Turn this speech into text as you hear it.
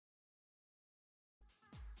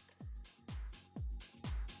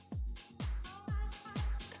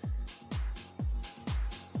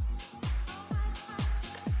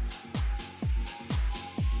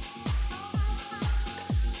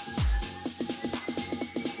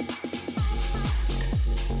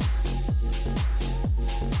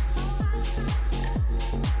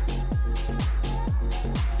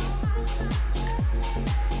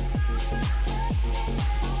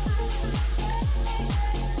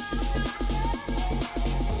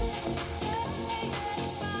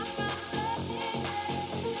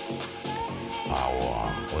Ah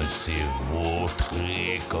ouais, on s'est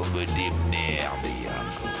vautré comme des merdes,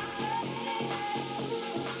 Yanko.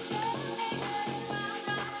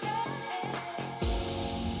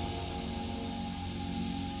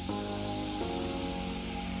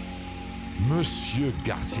 Monsieur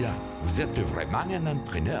Garcia, vous êtes vraiment un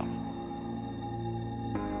entraîneur?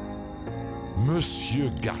 Monsieur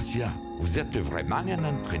Garcia, vous êtes vraiment un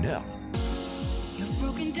entraîneur? You're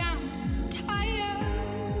broken down, tired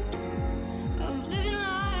of living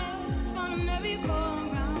life on a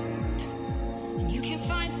merry-go-round, and you can't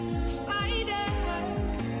find a fighter,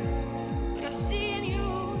 but I see in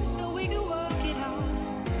you, so we can work it out.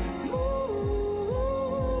 Move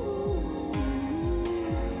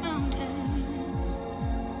mountains,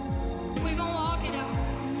 we gon' walk it out.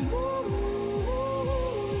 Move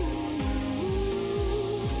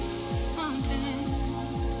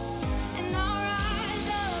mountains, and I'll rise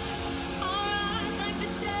up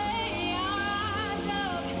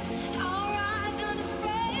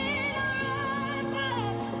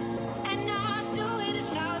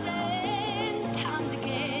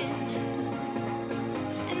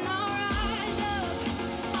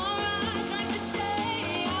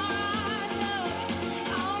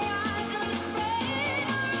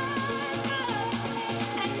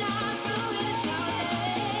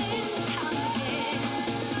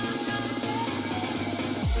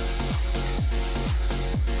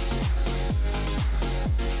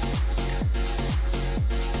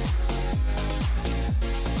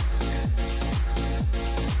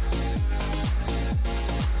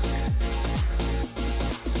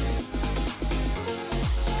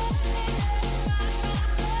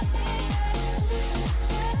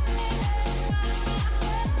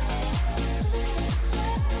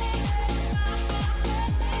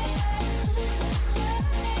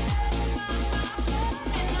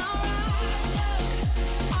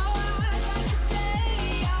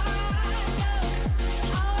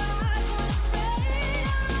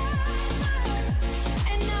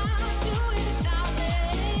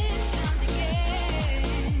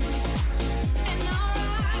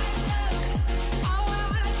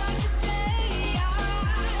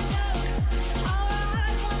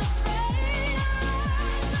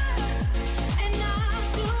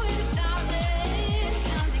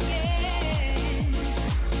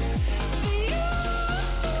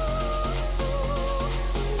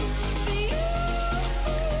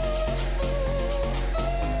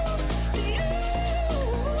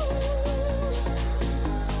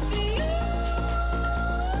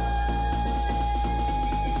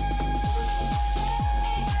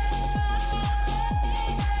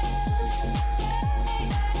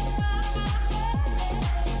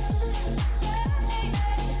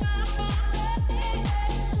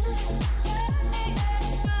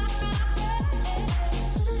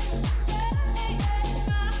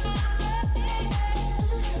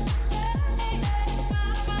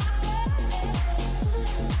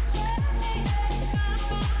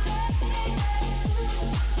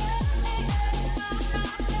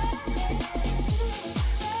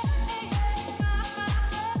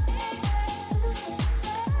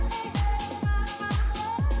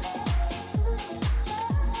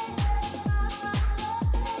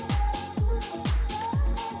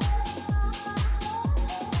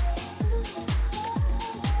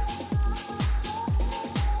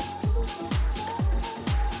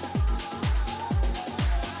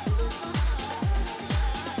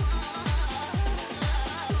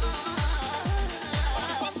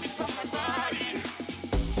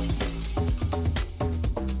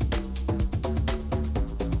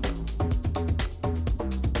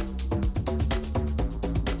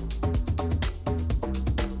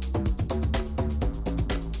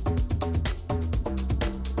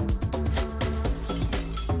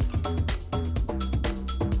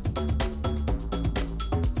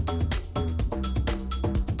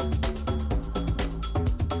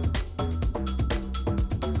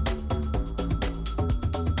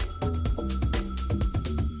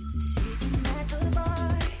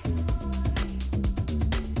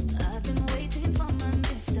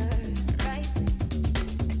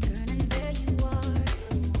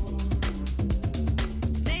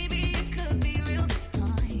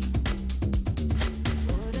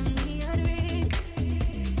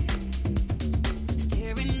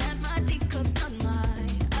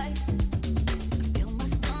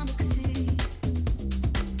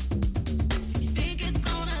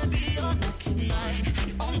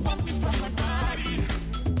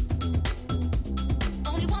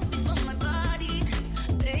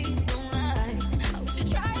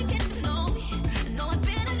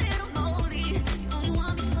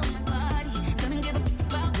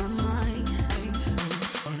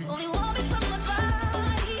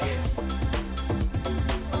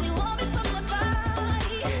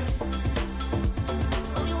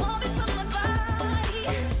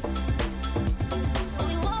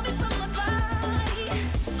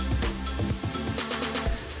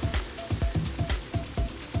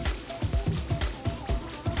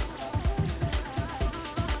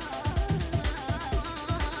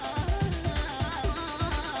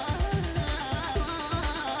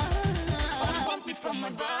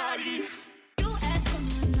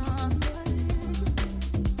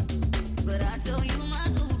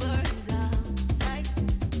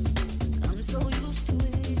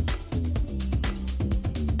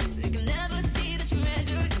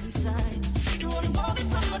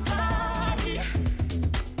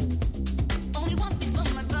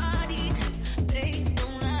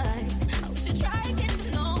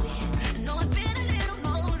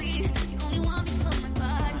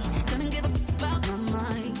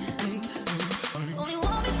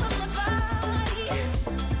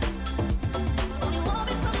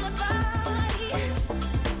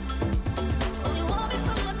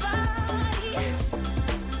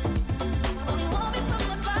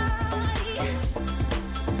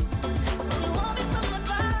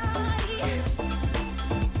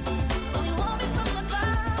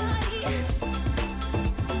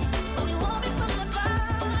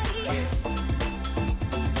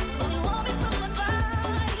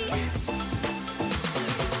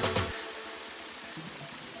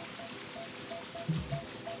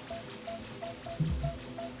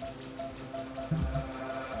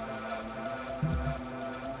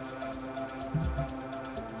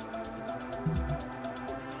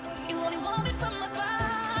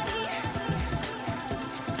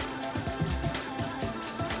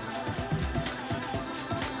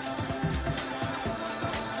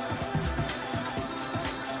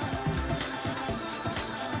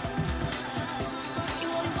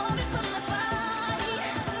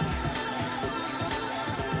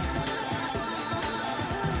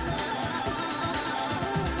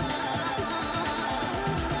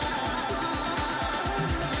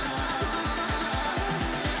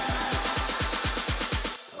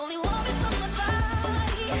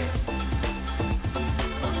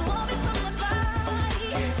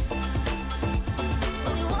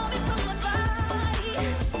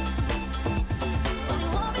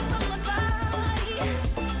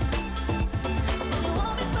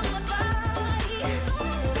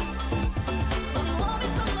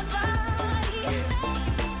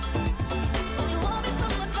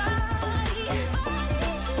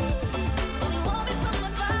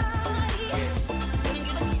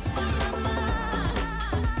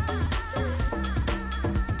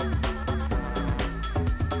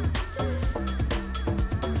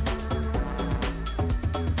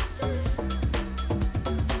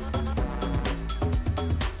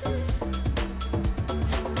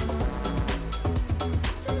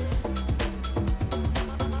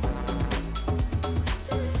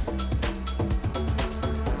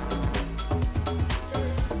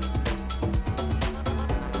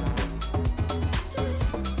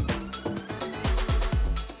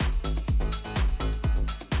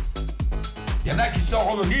Il y en a qui sont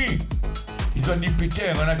revenus. Ils ont dit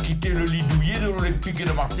putain, on a quitté le lit douillet de l'Olympique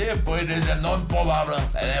de Marseille pour des annonces probables.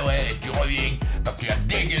 Eh ouais, tu reviens. Parce qu'il y a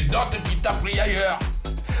des gueules d'autres qui t'ont pris ailleurs.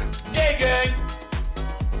 Des gueules.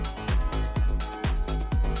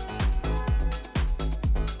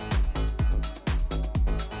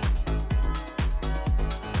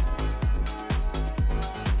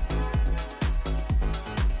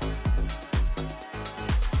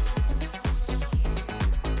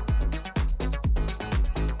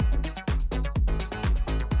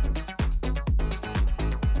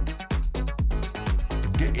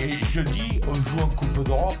 Et jeudi, on joue en Coupe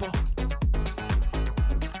d'Europe.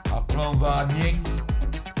 Après, on va à Amiens.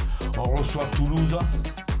 On reçoit Toulouse.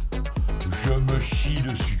 Je me chie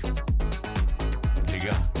dessus. Les gars,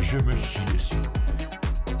 je me chie dessus.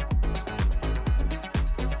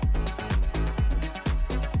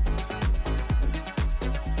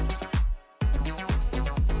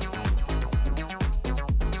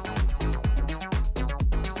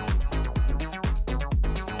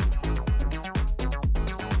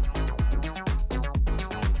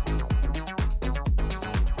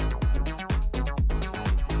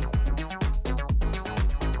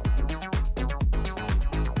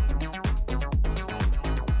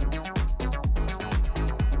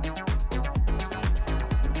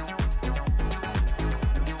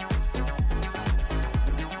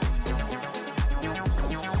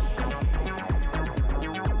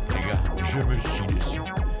 Je me chie dessus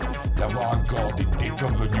d'avoir encore des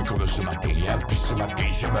déconvenus comme ce matin. Et en plus ce matin,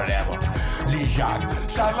 je me lève. Les gens,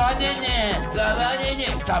 ça va néné, ça va néné,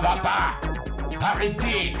 ça va pas.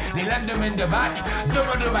 Arrêtez les lendemains de match de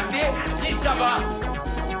me demander si ça va.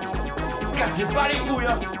 Cassez pas les couilles.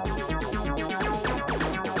 Hein.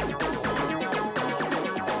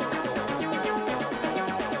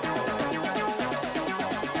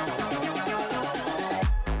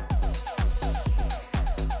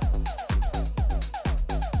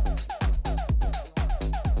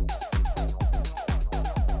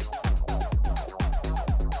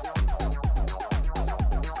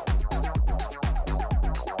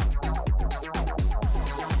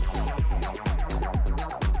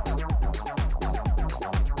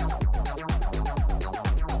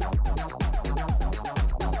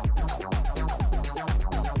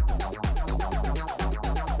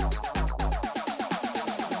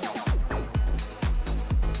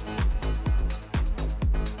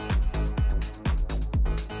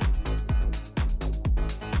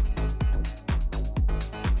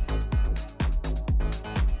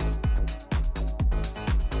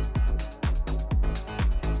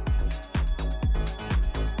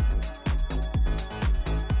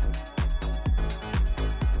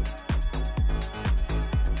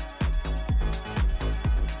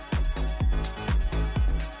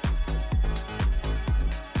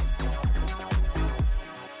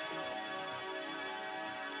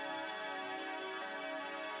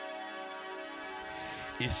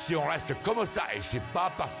 Et si on reste comme ça, et c'est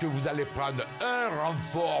pas parce que vous allez prendre un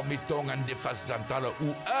renfort, mettons en défense centrale,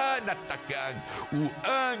 ou un attaquant, ou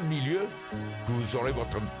un milieu, que vous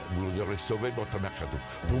aurez sauvé votre mercato.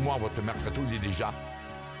 Pour moi, votre mercato, il est déjà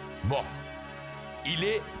mort. Il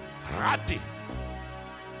est raté.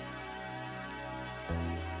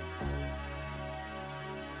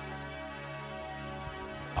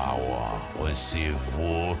 Ah ouais, on s'est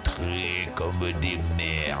vautré comme des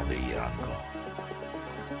merdes hier encore.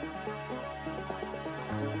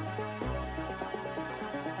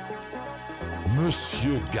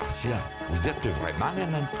 Monsieur Garcia, vous êtes vraiment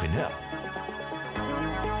un entraîneur?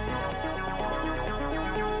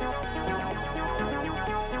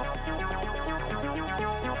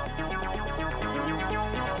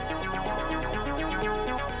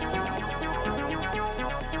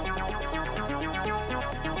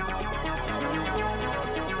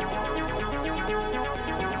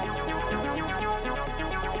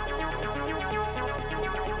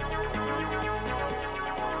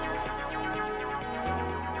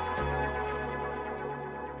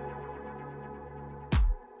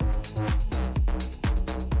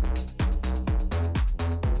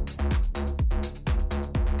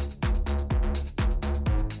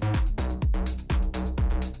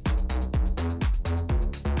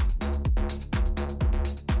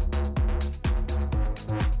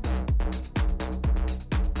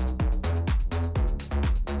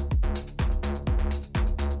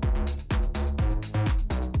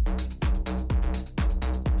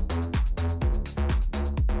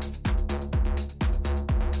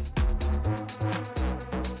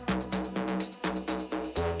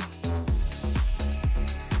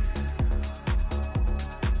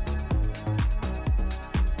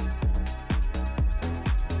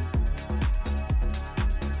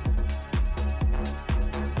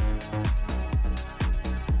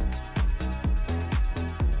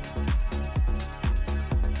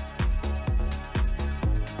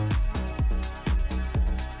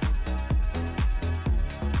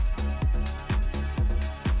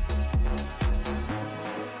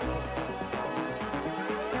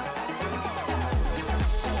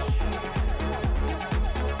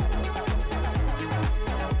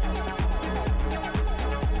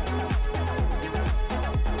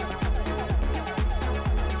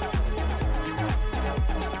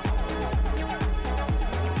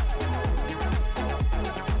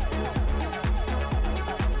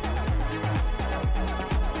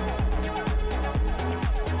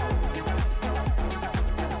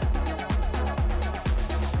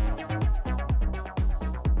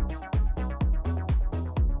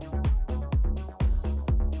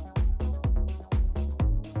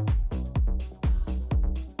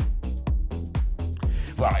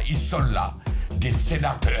 Voilà, ils sont là, des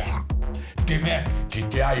sénateurs, des mecs qui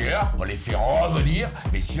étaient ailleurs, on les fait revenir,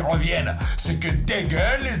 mais s'ils reviennent, c'est que des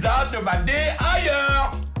gueules les a demandés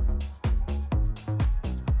ailleurs.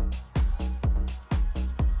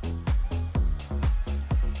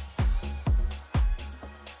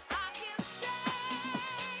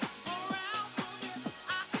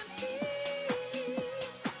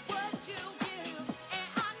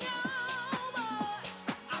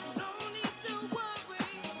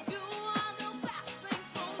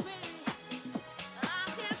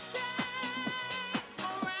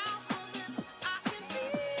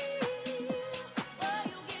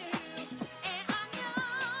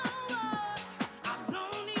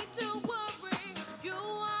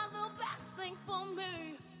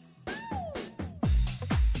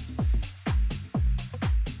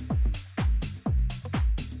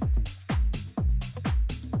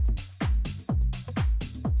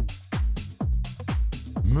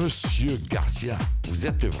 Monsieur Garcia, vous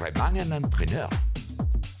êtes vraiment un entraîneur.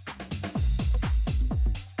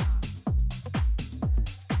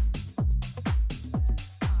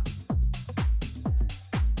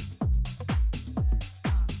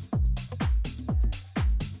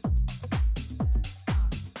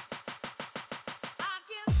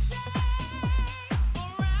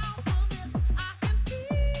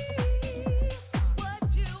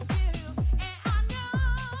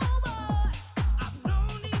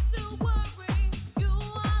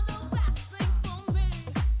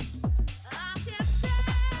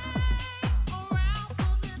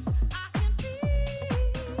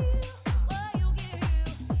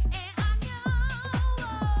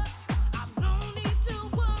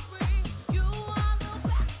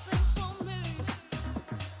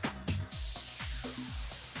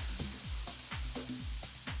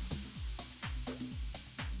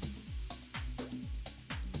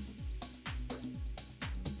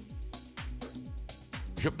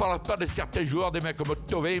 Je parle pas de certains joueurs, des mecs comme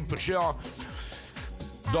Tovin, Pêcheur,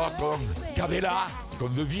 Donc comme Cabella, qu'on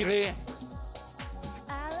veut virer.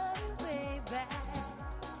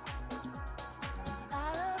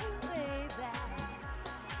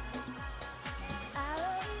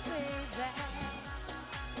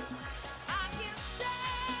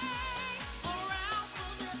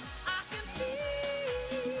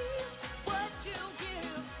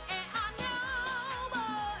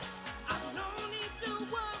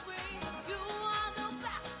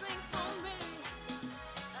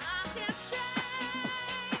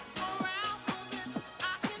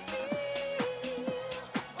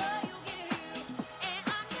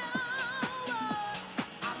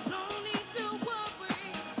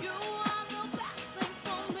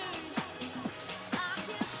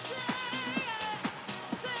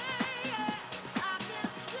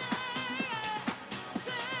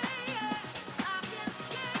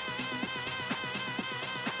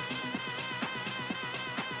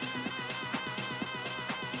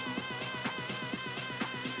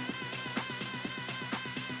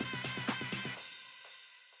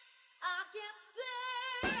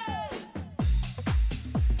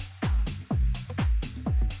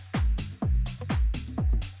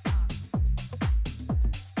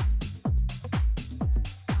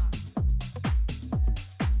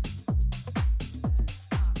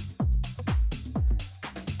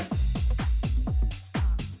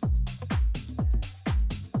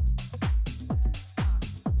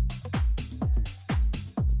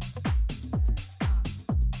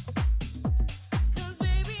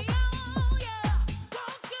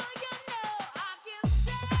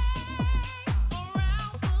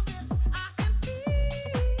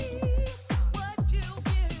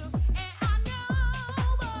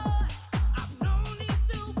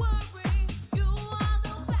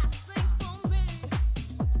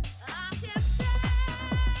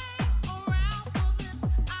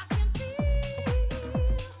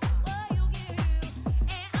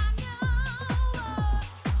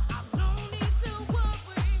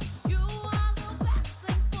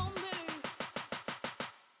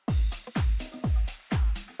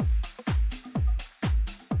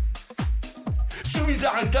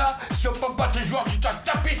 Arrêta, si on peut pas te jouer, tu t'as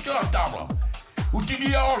tapé sur la table. Ou tu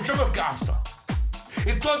dis, oh, je me casse.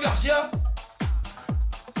 Et toi, Garcia,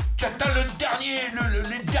 tu attends les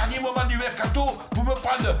derniers moments du mercato pour me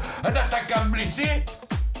prendre un attaquant blessé,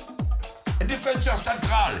 un défenseur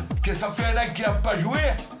central, que ça fait un an qu'il n'a pas joué.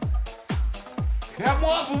 Et à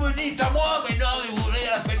moi, vous me dites, à moi, mais non, vous voulez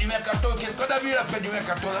à la fin du mercato. Qu'est-ce qu'on a vu à la fin du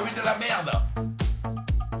mercato? On a vu de la merde.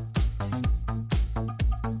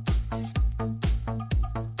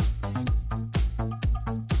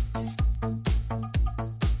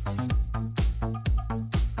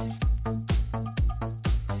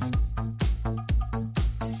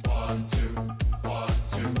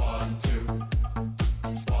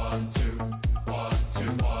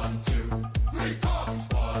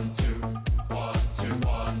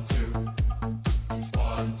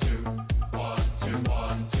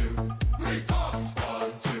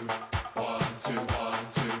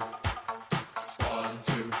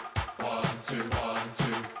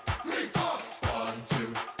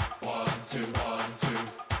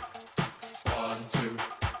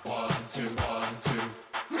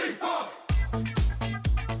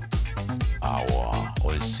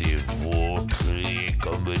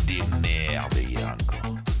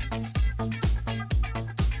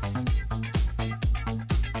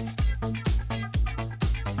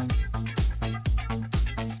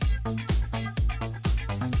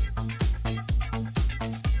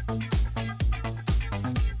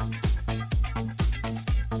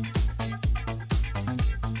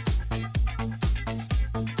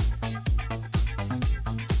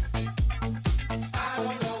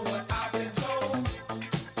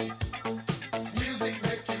 Music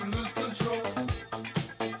make you lose control.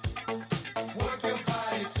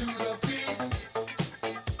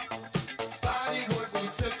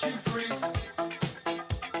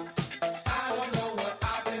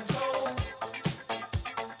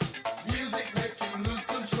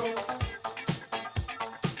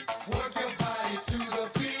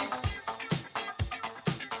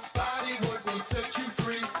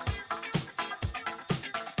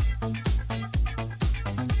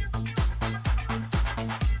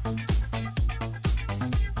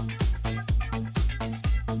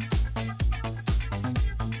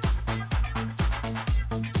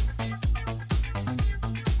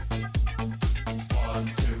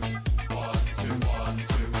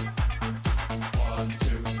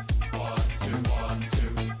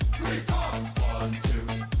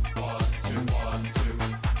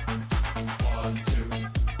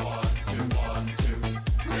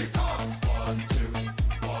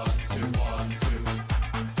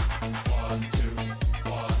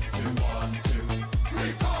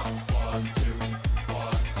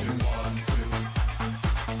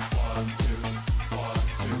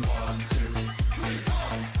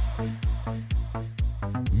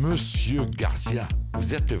 Monsieur Garcia,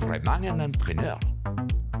 vous êtes vraiment un entraîneur?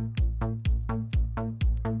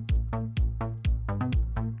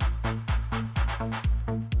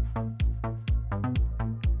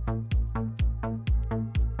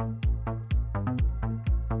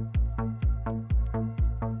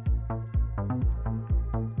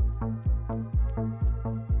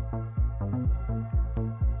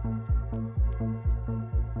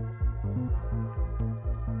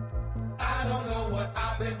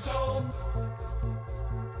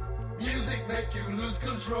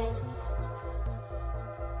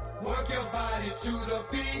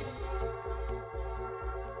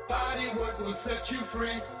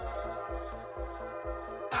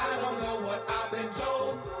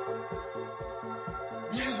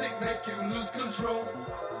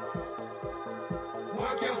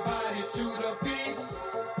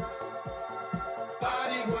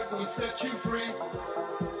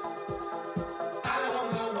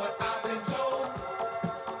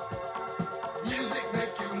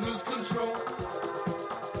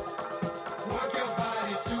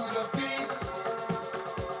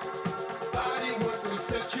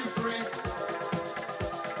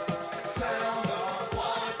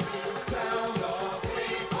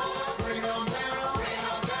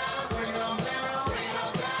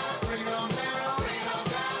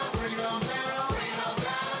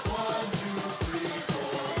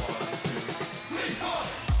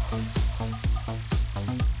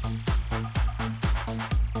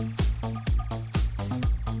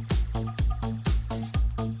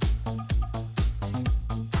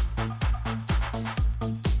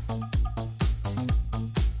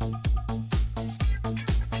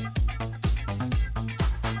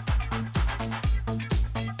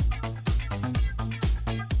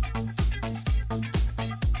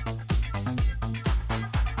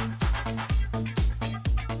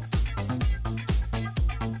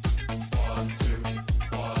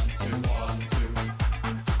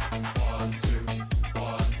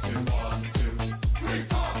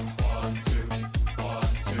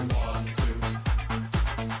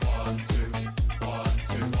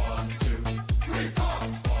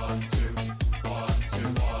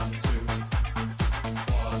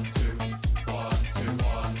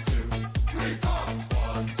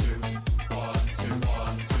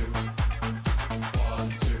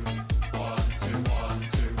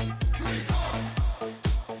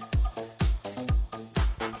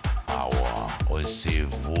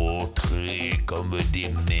 Comme des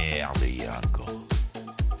merdes, Yanko.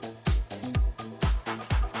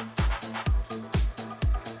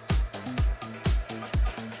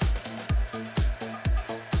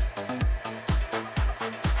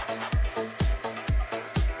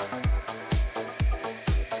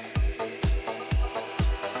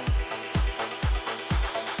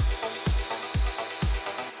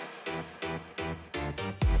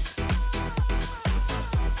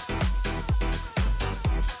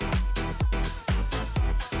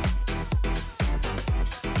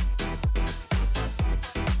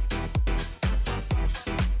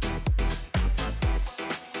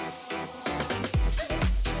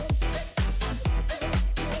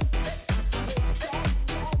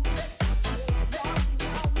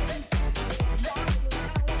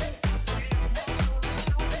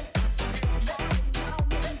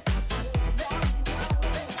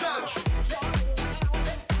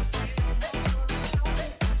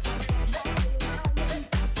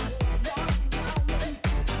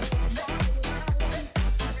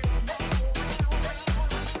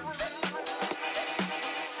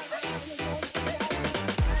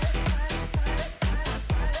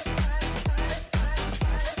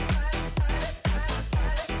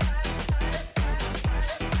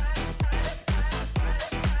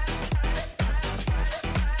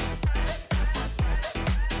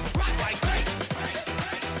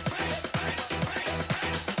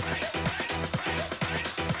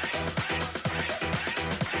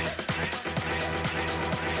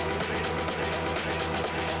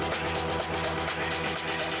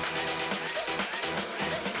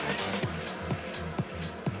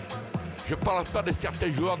 Je parle pas de certains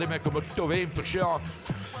joueurs, des mecs comme Tovin, Pêcheur,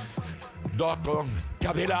 d'autres,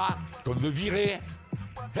 Cabella, qu'on veut virer.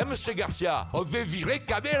 Monsieur Garcia, on veut virer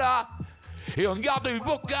Cabella. Et on garde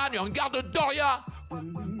Ubocan et on garde Doria.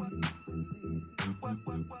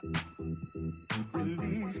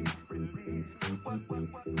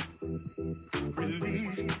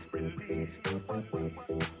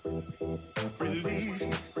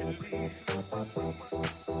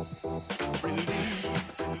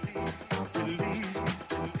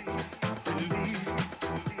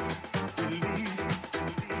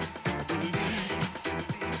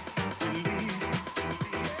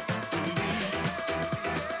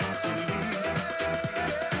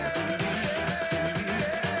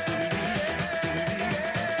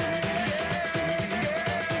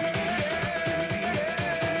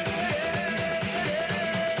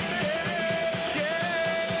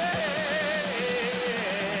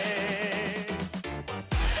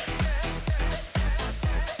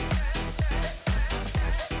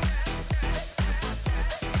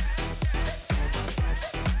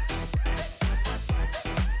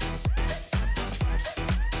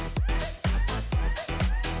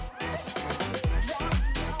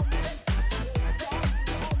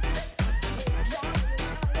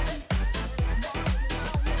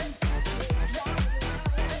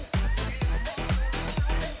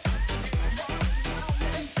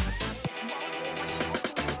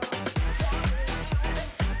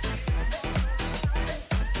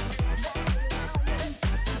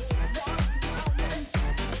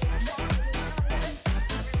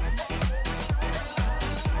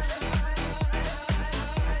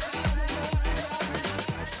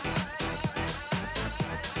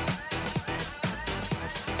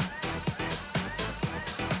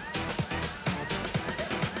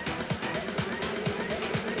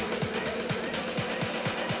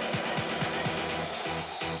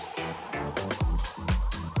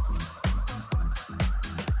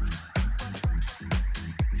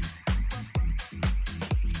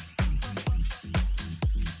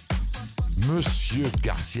 Monsieur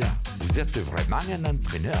Garcia, vous êtes vraiment un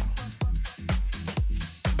entraîneur.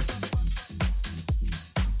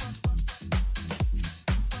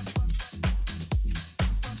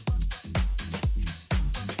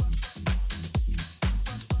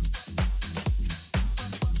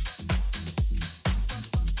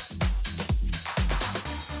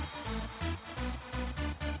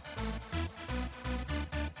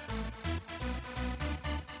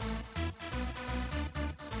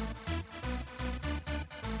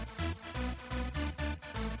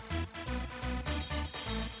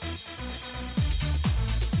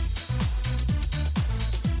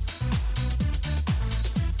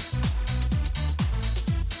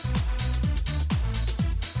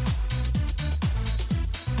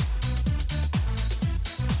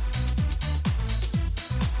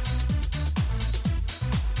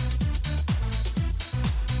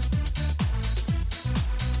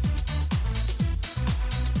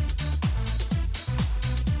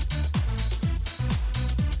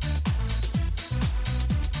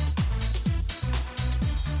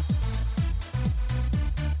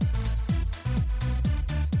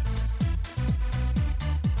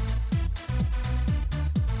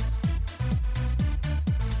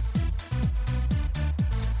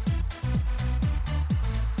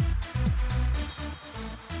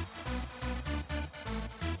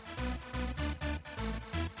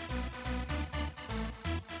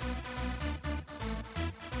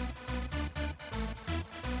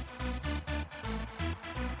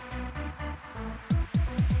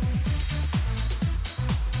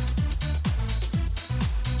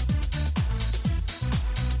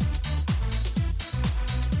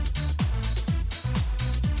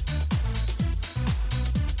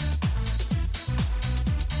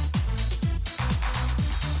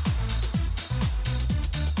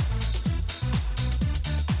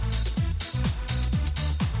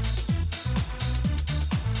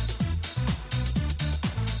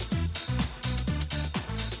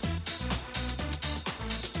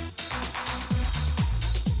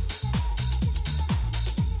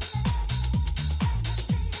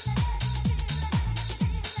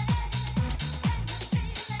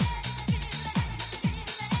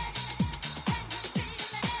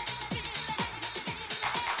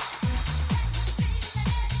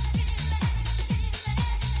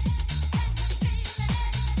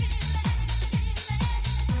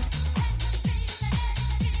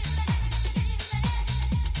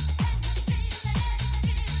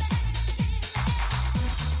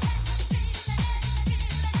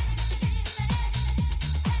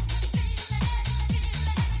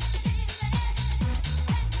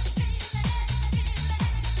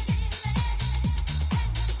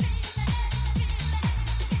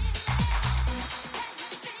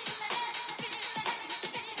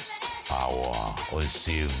 On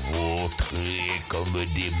s'est vautrés comme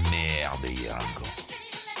des merdes hier encore.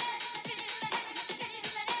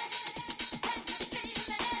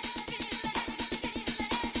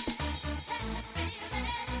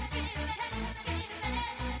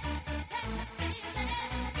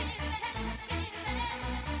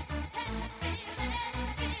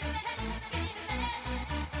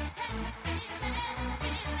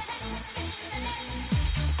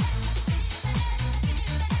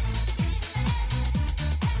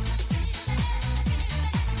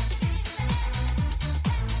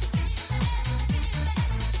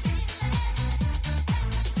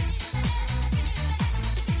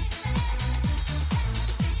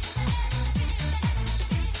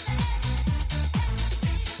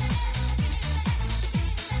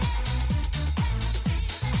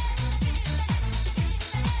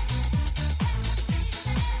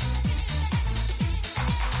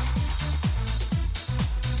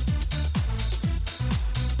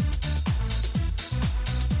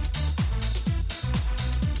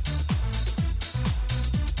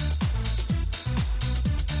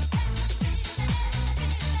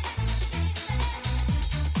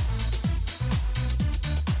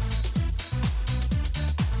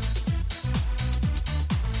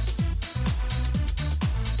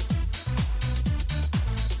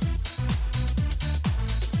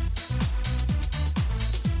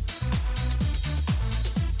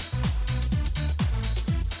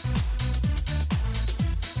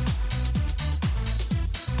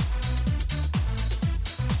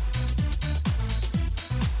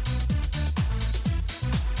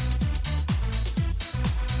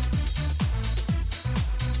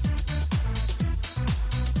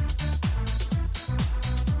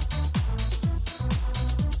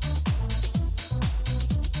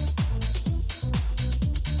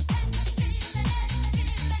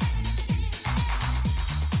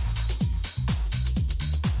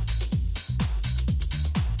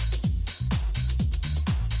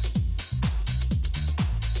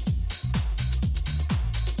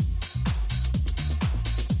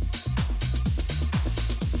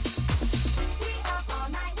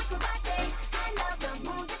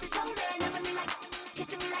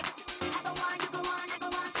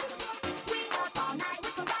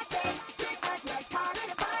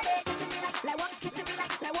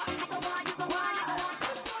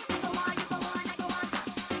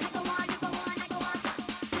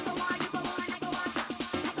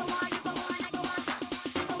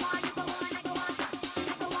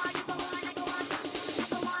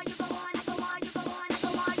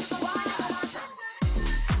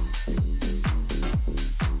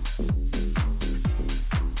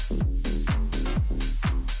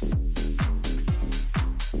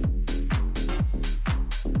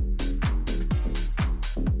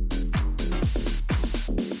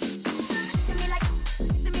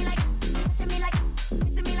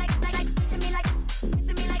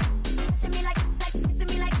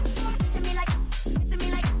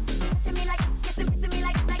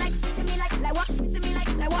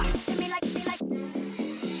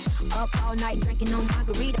 all night drinking on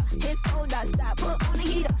margarita. It's cold outside, put on the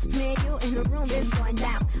heater. Me and you in the room, it's going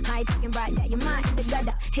down. I ain't talking about that, your mind in the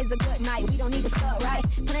gutter. It's a good night, we don't need a club, right?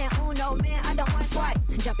 Playing Uno, man, I don't want twice.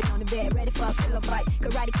 Jumping on the bed, ready for a pillow fight.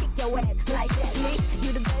 Karate kick your ass like that, me.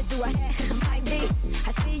 You the best, do I have? Might be.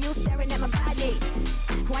 I see you staring at my body,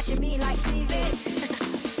 watching me like TV.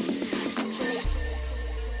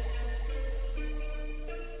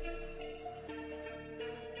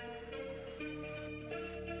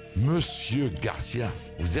 Monsieur Garcia,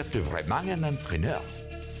 vous êtes vraiment un entraîneur.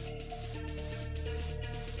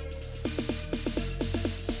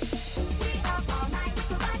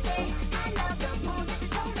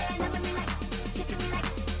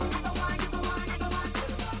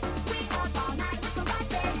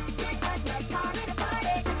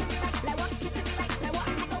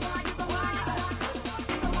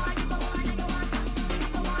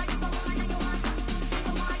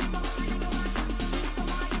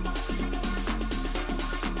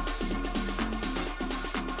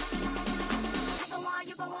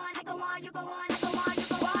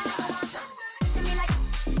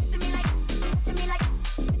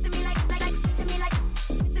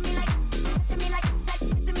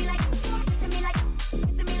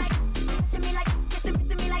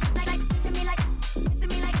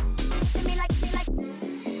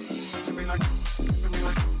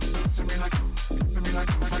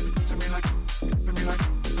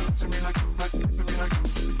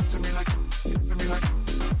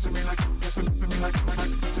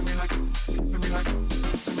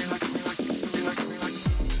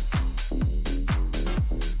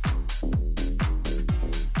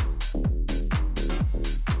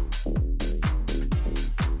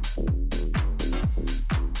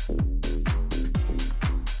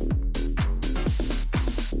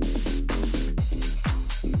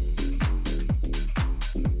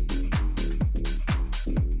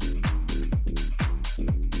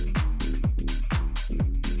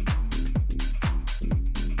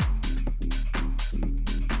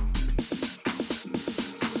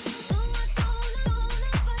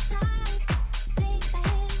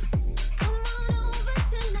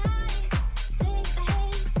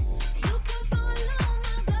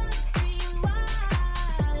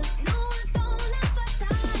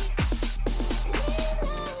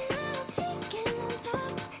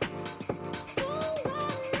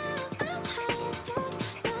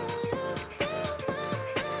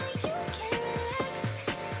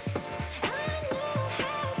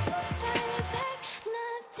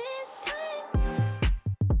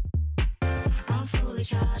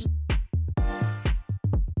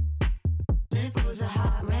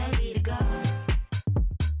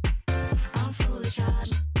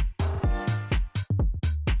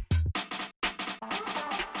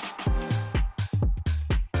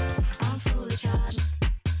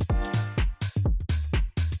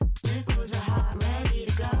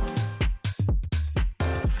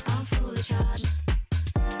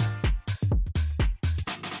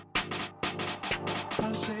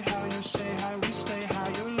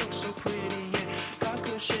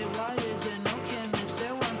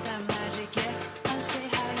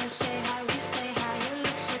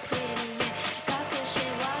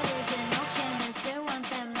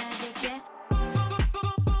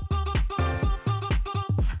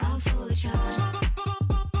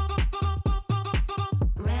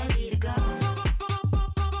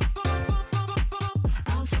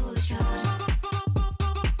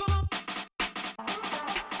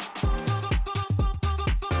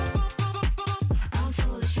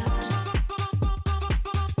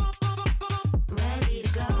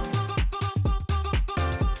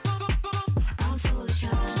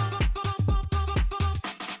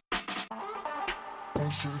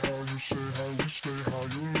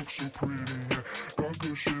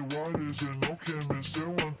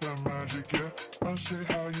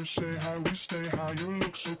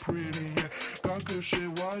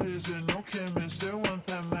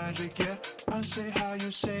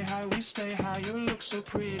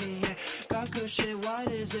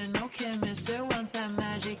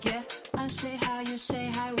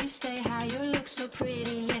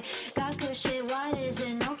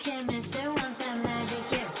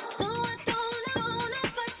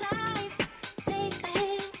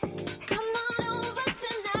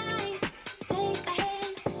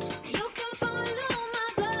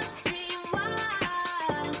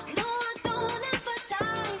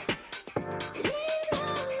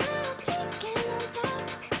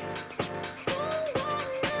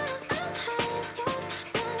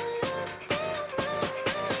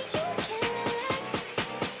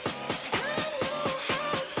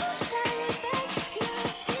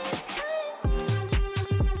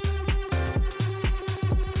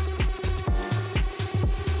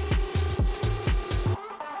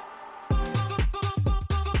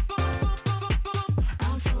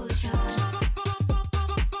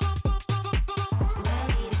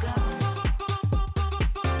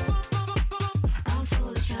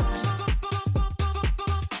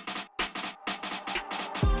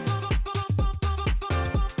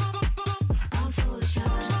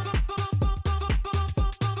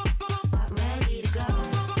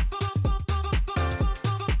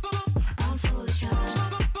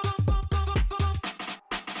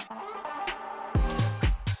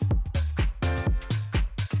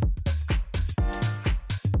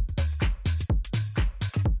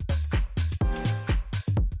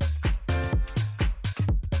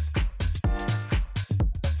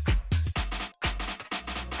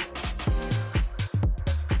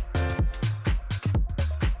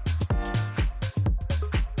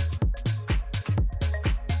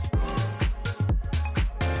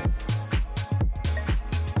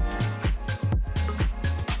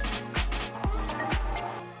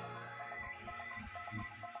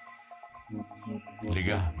 Les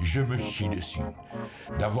gars, je me chie dessus.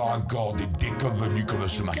 D'avoir encore des déconvenus comme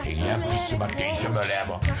ce matin. Et puis ce matin, je me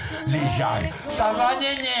lève. Les gens, ça va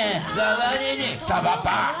néné, ça va néné, ça va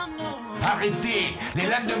pas. Arrêtez les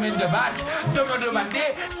lendemains de match de me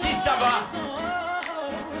demander si ça va.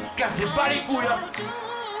 Cassez pas les couilles.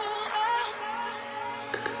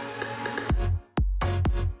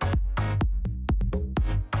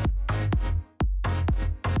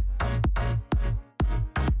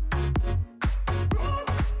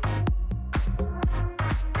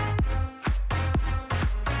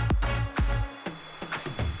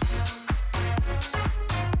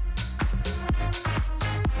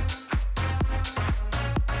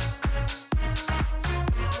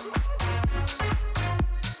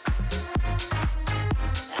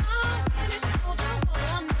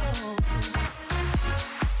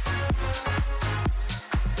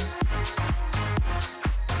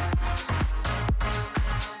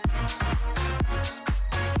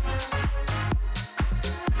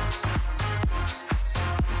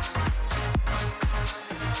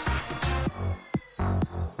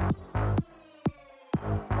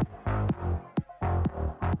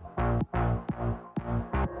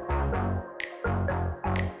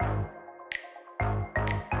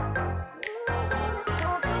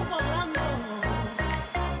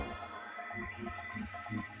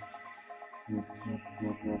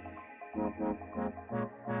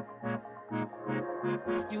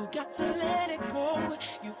 You got to let it go,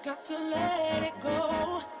 you got to let it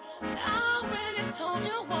go. I already told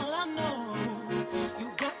you all I know.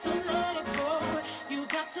 You got to let it go, you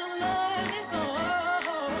got to let it go.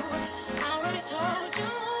 I already told you.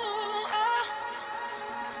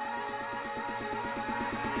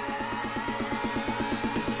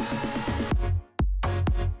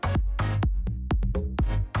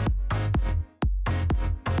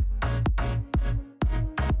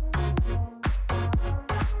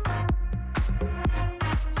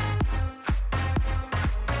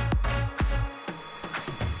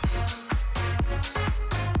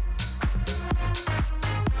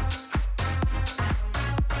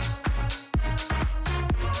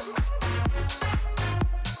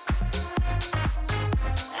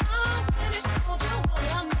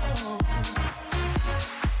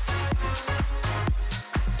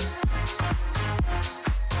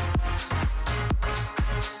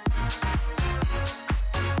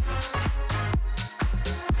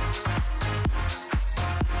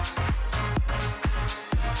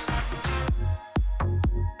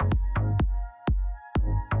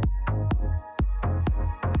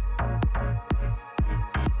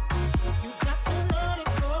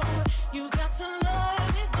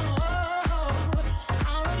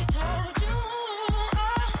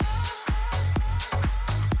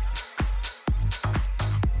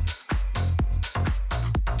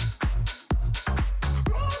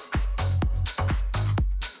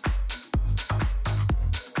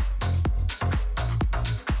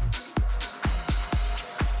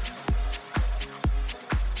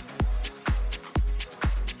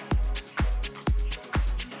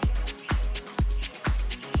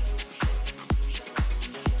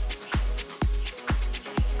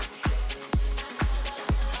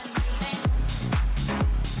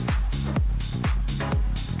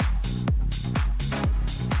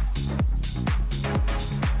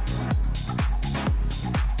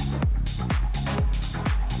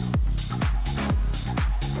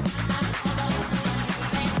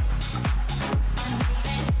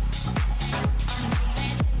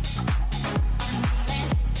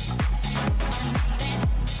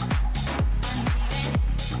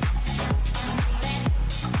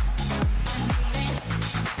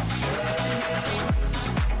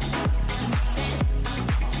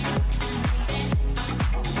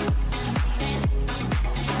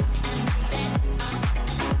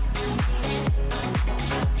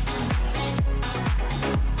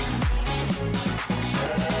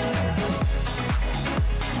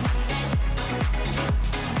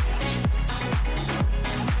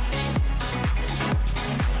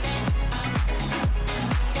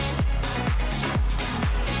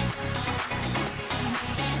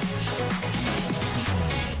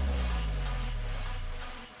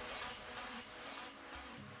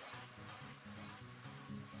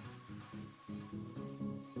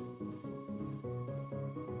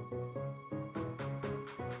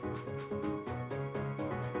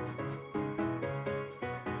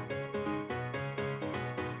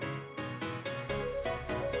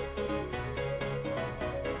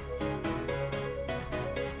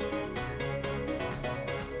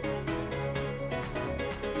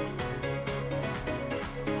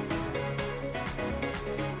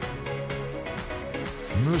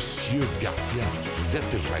 Monsieur Garcia, vous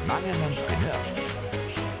êtes vraiment un entraîneur.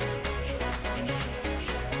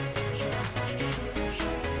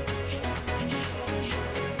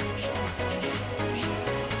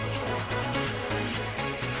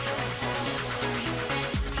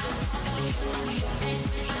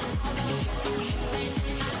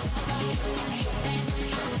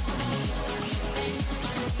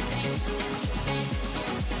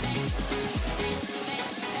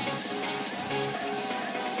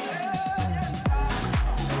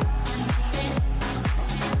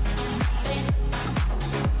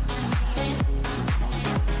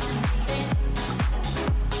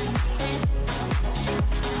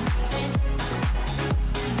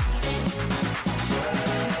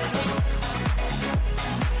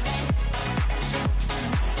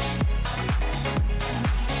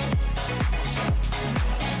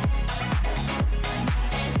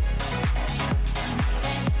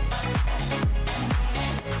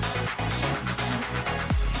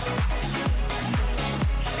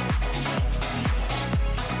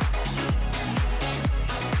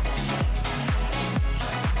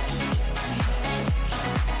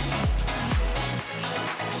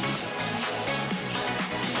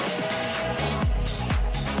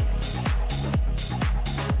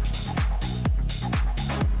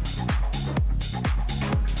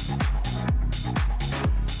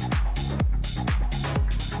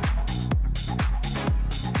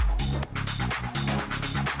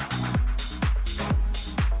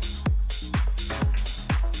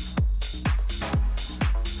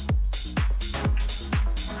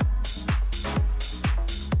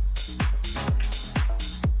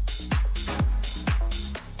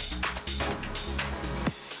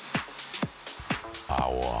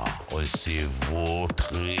 On s'est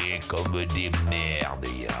vautré comme des merdes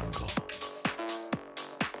hier encore.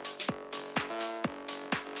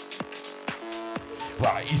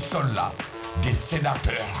 Voilà, ils sont là, des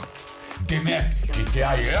sénateurs, des mecs qui étaient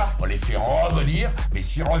ailleurs, on les fait revenir, mais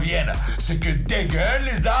s'ils reviennent, c'est que Dégueule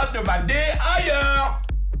les a demandés ailleurs.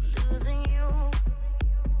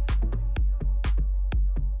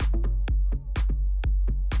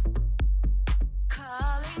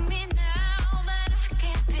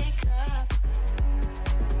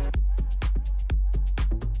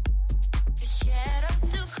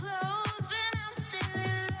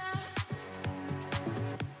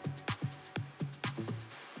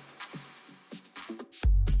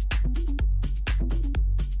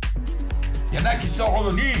 Il y en a qui sont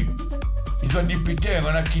revenus. Ils ont dit putain,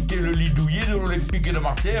 on a quitté le lit douillet de l'Olympique de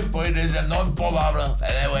Marseille pour des noms probables.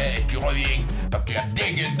 Eh ouais, et tu reviens. Parce qu'il y a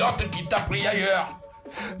des gueules d'autres qui t'a pris ailleurs.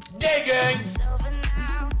 Des gueules.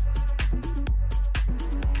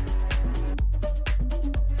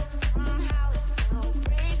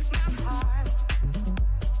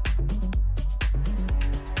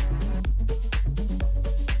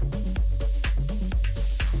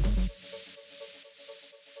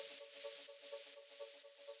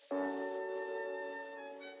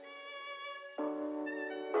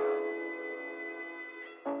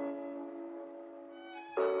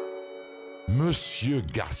 Monsieur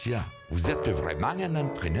Garcia, vous êtes vraiment un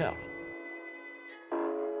entraîneur.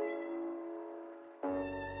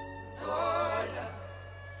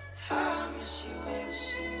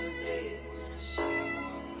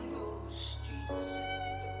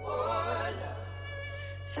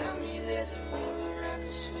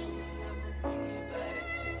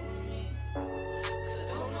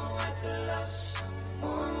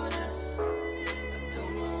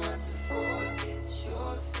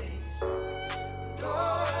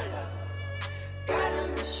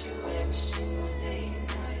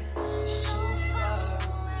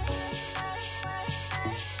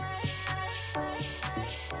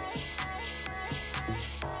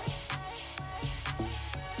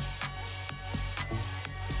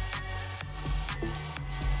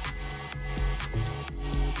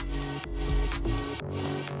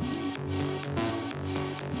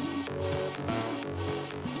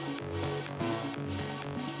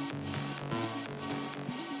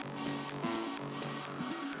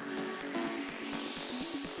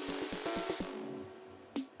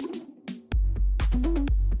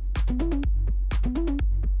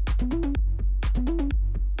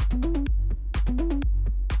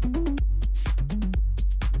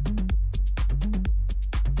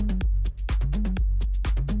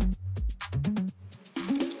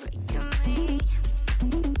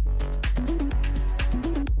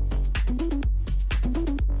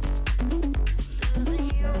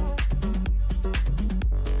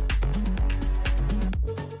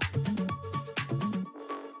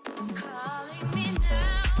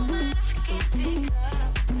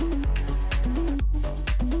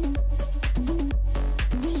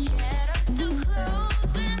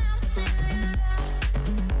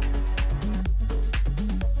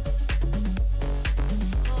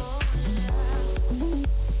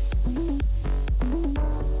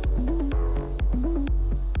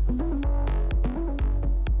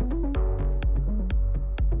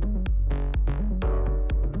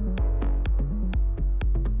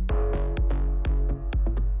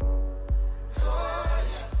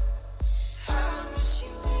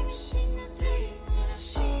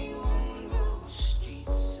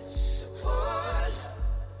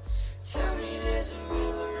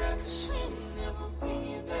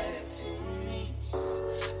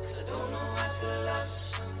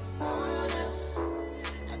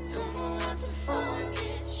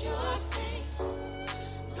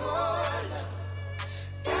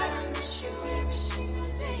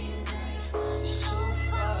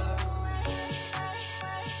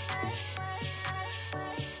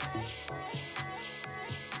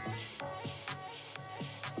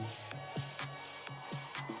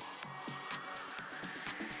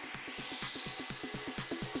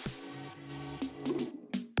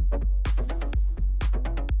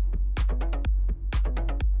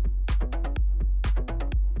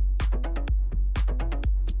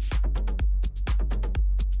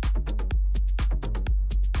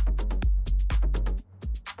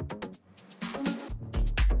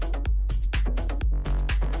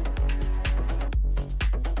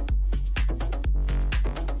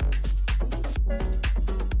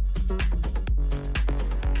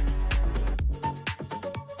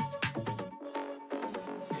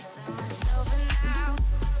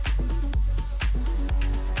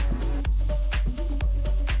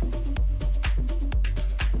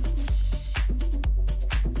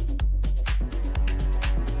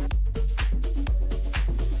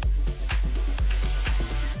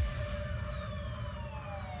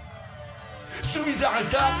 Soumise à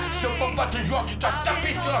retard, si on prend pas tes joueurs, tu t'as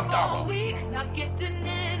tapé sur la table.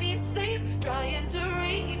 Trying to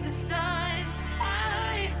read the signs.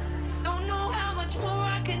 I don't know how much more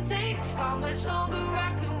I can take, how much longer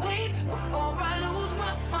I can wait before I lose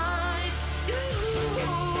my mind. You,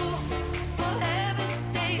 for heaven's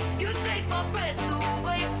sake, you take my breath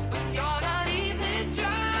away, but you're not even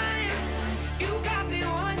trying. You got me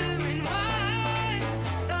wondering why.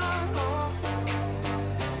 Oh,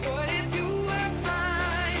 what if you were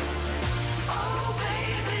mine? Oh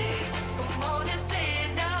baby, come on and say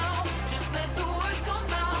it now. Let the words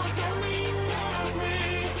come out. Tell me you love me.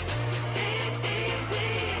 It's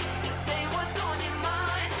easy to say what's on your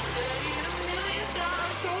mind. Say it 1,000,000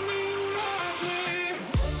 times. Tell me you love me.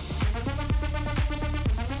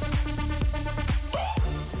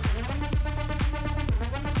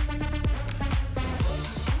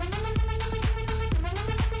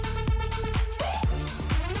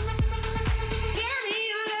 Give me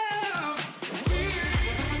your love.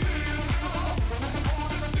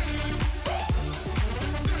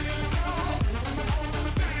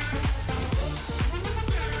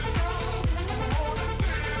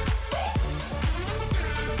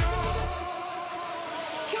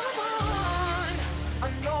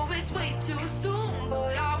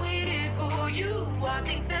 I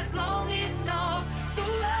think that's long enough. So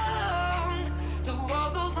long to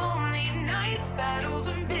all those lonely nights, battles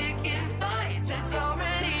and picking fights. It's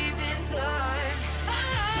already been done.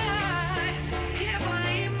 I can't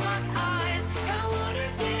believe my eyes. I wonder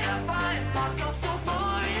did I find myself so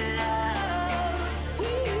far in love?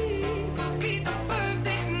 We could be the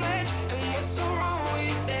perfect match, and what's so wrong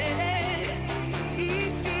with that?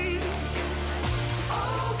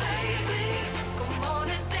 Oh baby, come on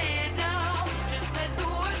and say it now. Just let the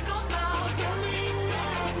words come out. Tell me you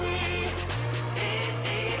love me. It's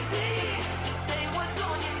easy to say what's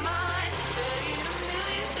on your mind. Say it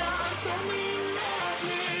 1,000,000 times. Tell me you love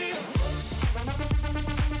me.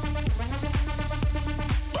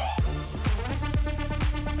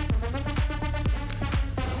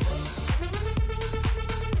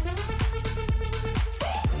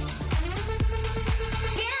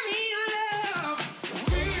 Give me your love.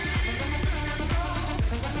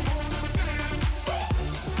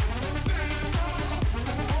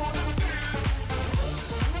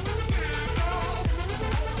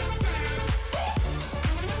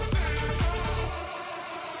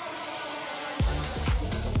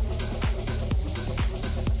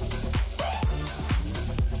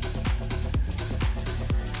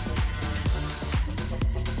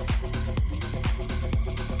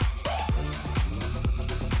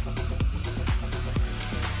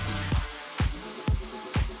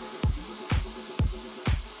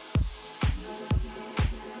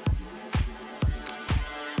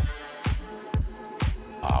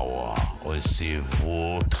 Ah ouais, on s'est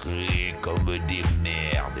vautré comme des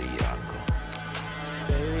merdes, Yann.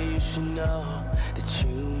 Baby, you should know that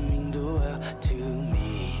you mean the world to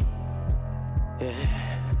me.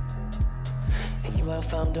 Yeah. And you have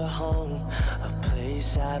found a home, a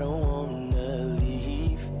place I don't wanna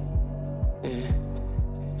leave. Yeah.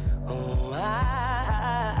 Oh,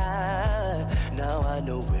 now I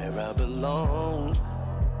know where I belong.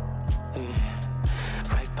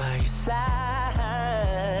 Yeah. Right by your side.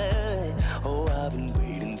 Oh, I've been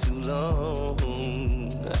waiting too long.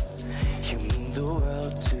 You mean the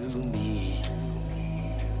world to me.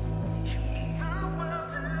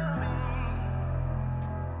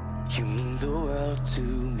 You mean the world to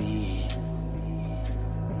me.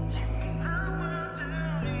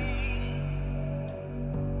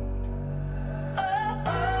 Oh,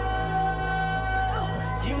 oh,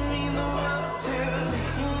 you mean the world to me.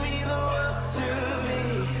 You mean the world to me.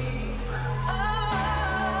 Oh,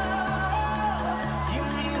 you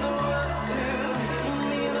mean the world to me. You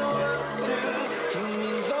mean the world to me. You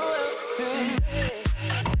mean the world to me.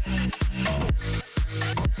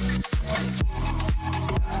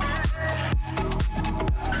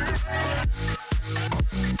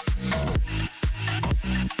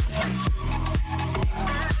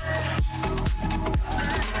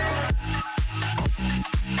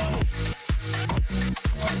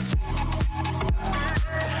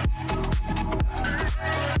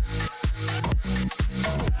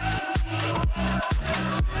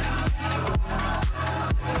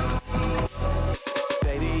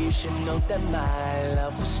 Baby, you should know that my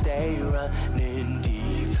love will stay running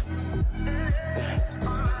deep.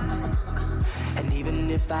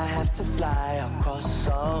 if I have to fly across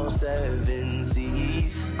all seven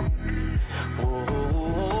seas.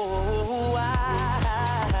 Whoa, I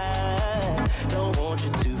don't want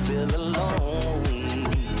you to feel alone.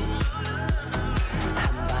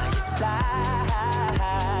 I'm by your side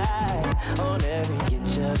on every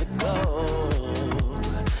inch of the globe.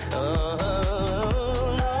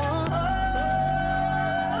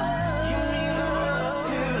 You mean the world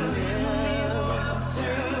to me, you mean the world to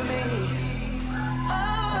me.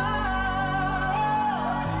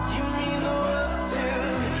 You mean the world to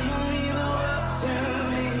me, you mean the world to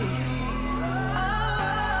me.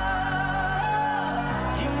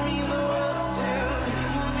 You mean the world to me,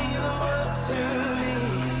 you mean the world to me.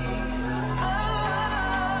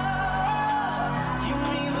 You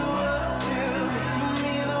mean the world to me, you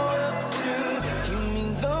mean the world to me. You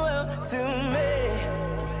mean the world to me.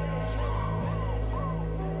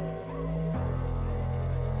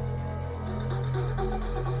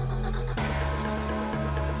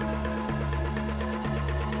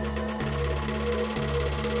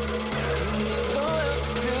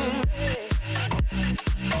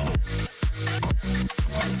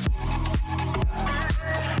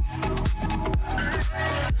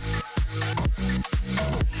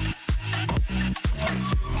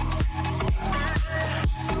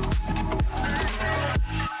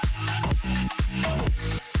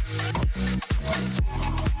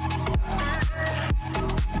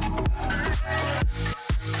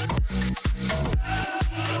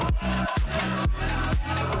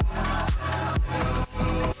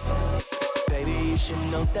 Baby, you should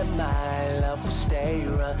know that my love will stay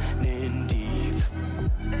running deep.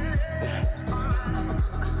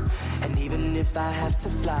 And even if I have to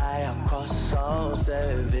fly across all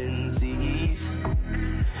seven seas.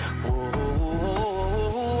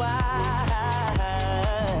 Whoa, I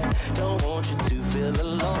don't want you to feel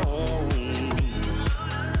alone.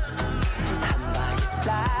 I'm by your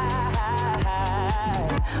side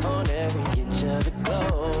on every inch of the globe.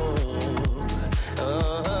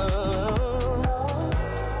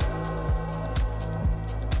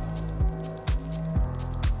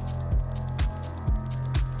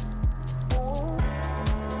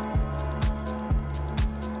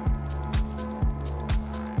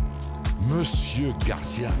 Monsieur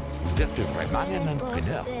Garcia, vous êtes vraiment un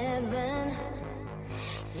entraîneur. 24/7,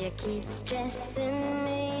 you keep stressing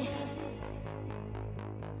me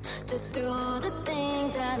to do the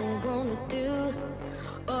things I don't wanna do,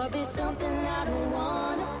 or be something I don't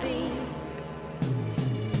wanna be.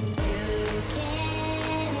 You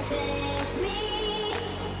can't change me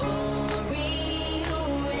or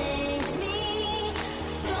rearrange me.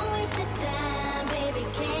 Don't waste your time, baby,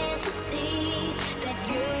 can't you see that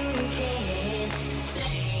you can't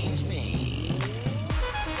change me?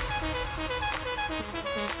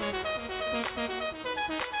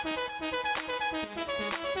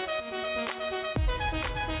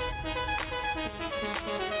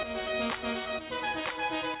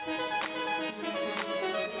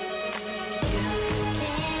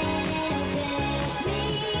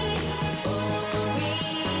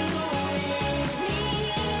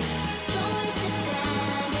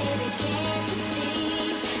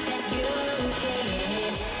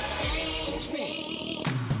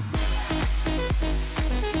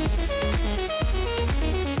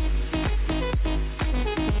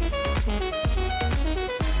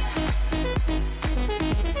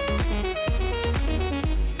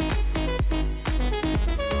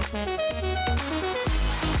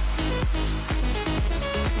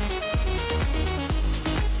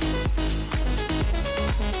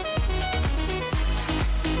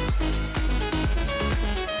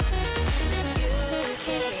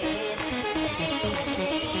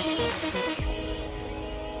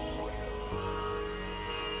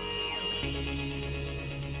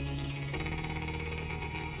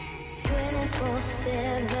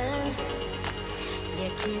 You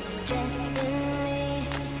keep stressing me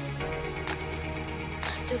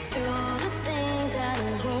to do the things I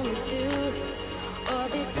don't wanna do, or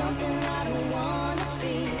be something I don't wanna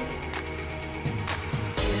be.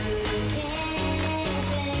 You can't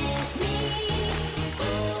change me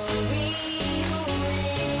or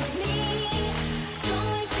rearrange me. Don't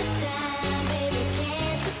waste your time, baby,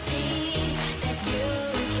 can't you see that you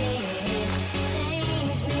can't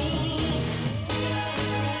change me?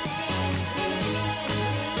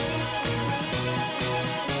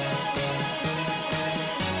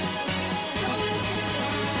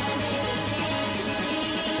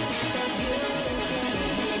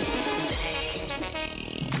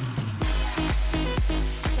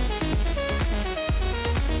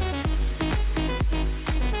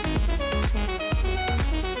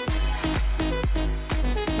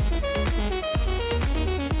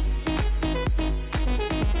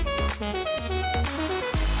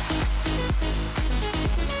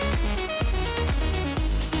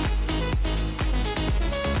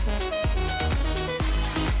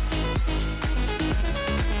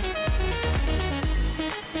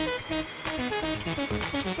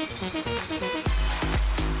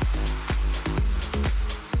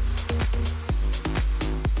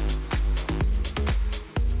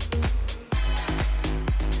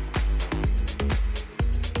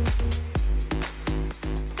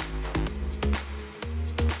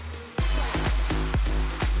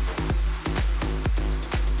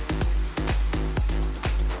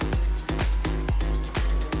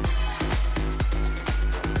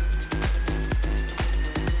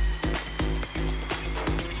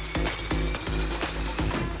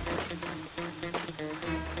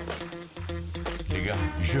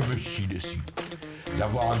 je me chie dessus.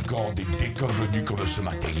 D'avoir encore des déconvenus comme ce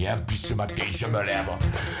matin, hein. Puis ce matin, je me lève.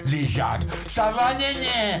 Les Jacques, ça va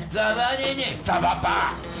néné, ça va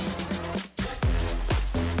pas.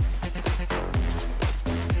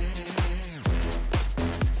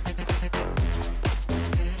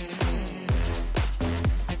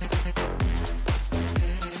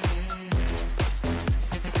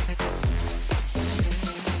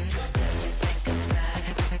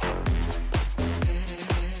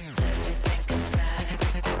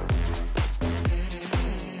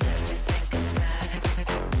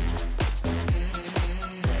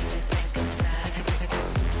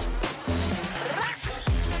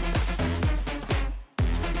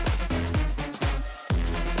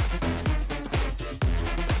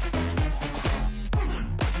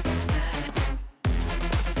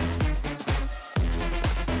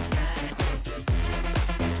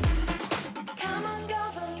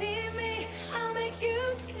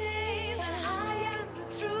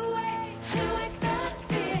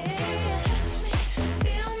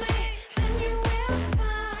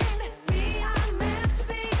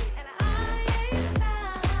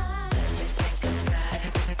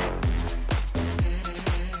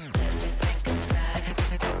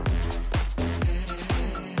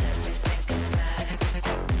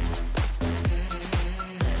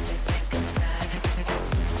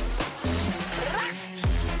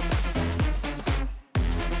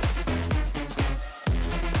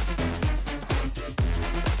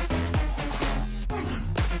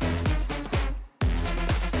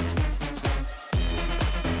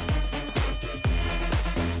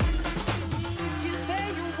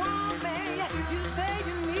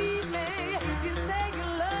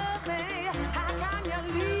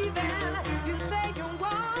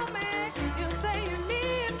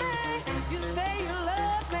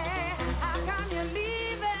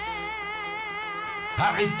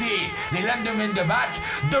 Arrêtez les lendemains de match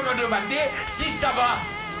de me demander si ça va.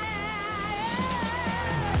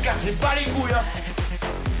 Cassez pas les couilles, hein.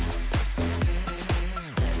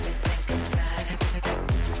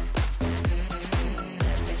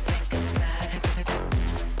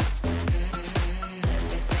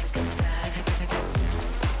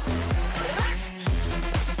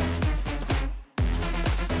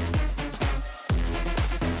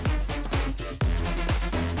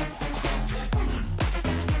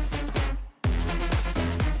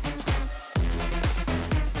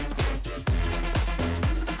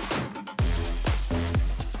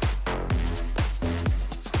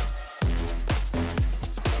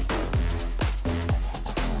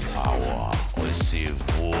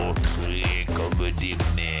 Des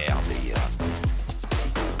merdes, Yann.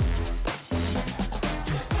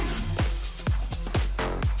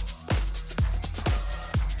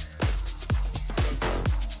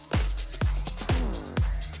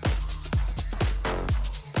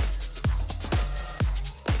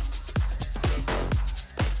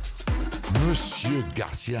 Monsieur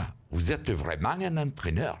Garcia, vous êtes vraiment un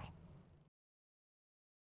entraîneur?